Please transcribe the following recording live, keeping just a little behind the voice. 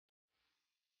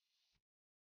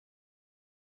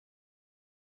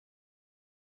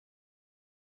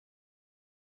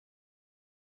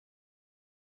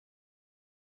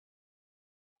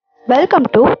Welcome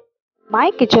to my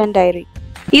kitchen diary.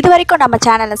 இது வரைக்கும் நம்ம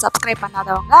சேனலை சப்ஸ்கிரைப்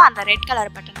பண்ணாதவங்க அந்த ரெட்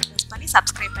கலர் பட்டனை ப்ரெஸ் பண்ணி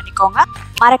சப்ஸ்கிரைப் பண்ணிக்கோங்க.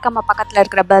 மறக்காம பக்கத்தில்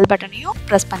இருக்கிற பெல் பட்டனையும்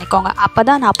ப்ரெஸ் பண்ணிக்கோங்க. அப்போ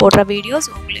தான் நான் போடுற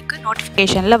வீடியோஸ் உங்களுக்கு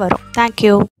நோட்டிஃபிகேஷனில் வரும்.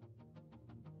 தேங்க்யூ.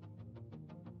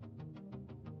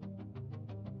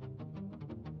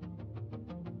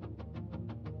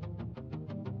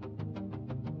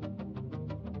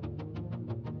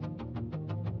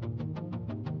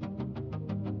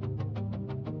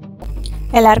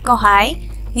 எல்லாருக்கும் ஹாய்.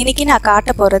 இன்றைக்கி நான்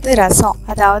காட்ட போகிறது ரசம்.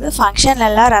 அதாவது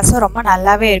ஃபங்க்ஷன்லலாம் ரசம் ரொம்ப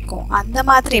நல்லாவே இருக்கும். அந்த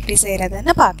மாதிரி எப்படி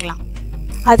செய்கிறதுன்னு பார்க்கலாம்.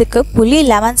 அதுக்கு புளி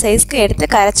லெமன் சைஸ்க்கு எடுத்து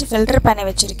கரைச்சி ஃபில்டர் பண்ணி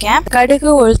வச்சுருக்கேன். கடுகு,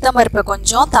 உளுத்தம் பருப்பு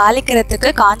கொஞ்சம்,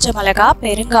 தாளிக்கிறதுக்கு காஞ்ச மிளகா,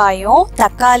 பெருங்காயம்,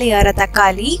 தக்காளி அரை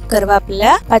தக்காளி,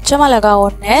 கருவேப்பிலை, பச்சை மிளகா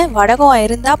 1, வடகம்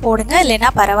இருந்தால் போடுங்க,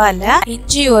 இல்லைன்னா பரவாயில்ல,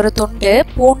 இஞ்சி ஒரு துண்டு,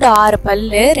 பூண்டு 6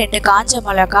 பல்லு, 2 காஞ்ச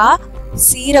மிளகா,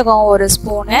 சீரகம் 1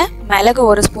 ஸ்பூனு, மிளகு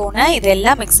 1 ஸ்பூனு,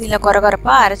 இதெல்லாம் மிக்சியில்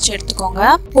கொரகொரப்பா அரைச்சி எடுத்துக்கோங்க.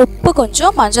 உப்பு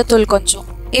கொஞ்சம், மஞ்சத்தூள் கொஞ்சம்.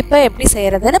 இப்போ எப்படி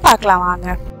செய்யறதுன்னு பார்க்கலாம்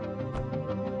வாங்க.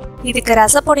 இதுக்கு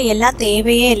ரசப்பொடி எல்லாம்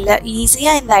தேவையே இல்லை.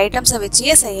 ஈஸியாக இந்த ஐட்டம்ஸை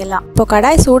வச்சே செய்யலாம். இப்போ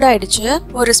கடாய் சூடாயிடுச்சு.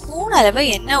 1 ஸ்பூன் அளவு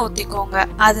எண்ணெய் ஊற்றிக்கோங்க.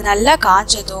 அது நல்லா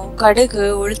காஞ்சதும் கடுகு,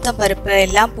 உளுத்தம் பருப்பு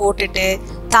எல்லாம் போட்டுட்டு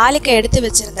தாளிக்க எடுத்து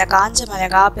வச்சிருந்த காஞ்ச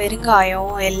மிளகா,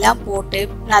 பெருங்காயம் எல்லாம் போட்டு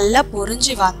நல்லா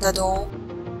பொரிஞ்சு வந்ததும்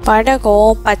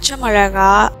வடகம், பச்சை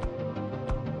மிளகா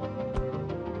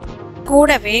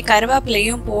கூடவே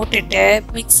கருவேப்பிலையும் போட்டுட்டு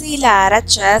மிக்சியில்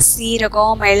அரைச்ச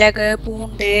சீரகம், மிளகு,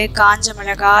 பூண்டு, காஞ்ச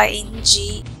மிளகா, இஞ்சி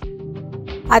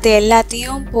அது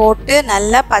எல்லாத்தையும் போட்டு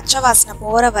நல்லா பச்சை வாசனை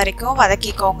போகிற வரைக்கும்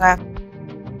வதக்கிக்கோங்க.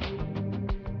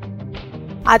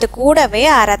 அது கூடவே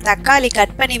அரை தக்காளி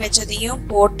கட் பண்ணி வச்சதையும்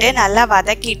போட்டு நல்லா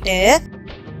வதக்கிட்டு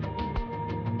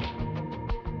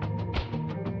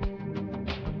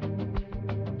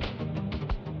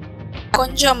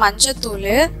கொஞ்சம் மஞ்சத்தூள்,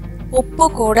 உப்பு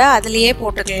கூட அதுலேயே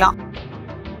போட்டுக்கலாம்.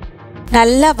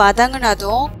 நல்லா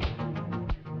வதங்கினதும்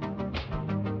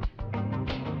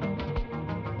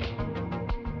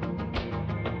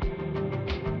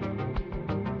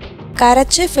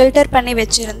கரைச்சி ஃபில்டர் பண்ணி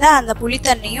வச்சிருந்த அந்த புளி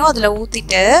தண்ணியும் அதில்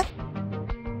ஊற்றிட்டு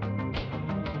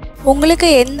உங்களுக்கு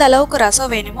எந்த அளவுக்கு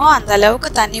ரசம் வேணுமோ அந்த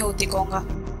அளவுக்கு தண்ணி ஊற்றிக்கோங்க.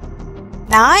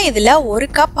 நான் இதில் 1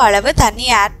 கப் அளவு தண்ணி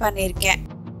ஆட் பண்ணியிருக்கேன்.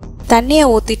 தண்ணியை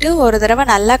ஊற்றிட்டு ஒரு தடவை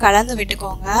நல்லா கலந்து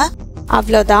விட்டுக்கோங்க.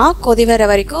 அவ்வளோதான், கொதி வர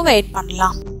வரைக்கும் வெயிட்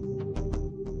பண்ணலாம்.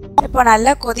 இப்போ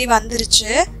நல்லா கொதி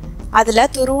வந்துருச்சு.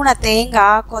 அதில் துருவின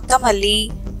தேங்காய், கொத்தமல்லி,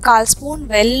 1/4 ஸ்பூன்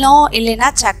வெல்லம் இல்லைன்னா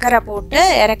சர்க்கரை போட்டு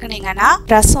இறக்குனீங்கன்னா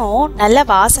ரசம் நல்ல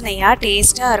வாசனையாக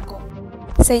டேஸ்ட்டாக இருக்கும்.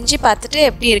 செஞ்சு பார்த்துட்டு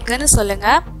எப்படி இருக்குன்னு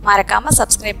சொல்லுங்கள். மறக்காமல்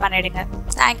சப்ஸ்கிரைப் பண்ணிடுங்க.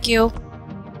 தேங்க்யூ.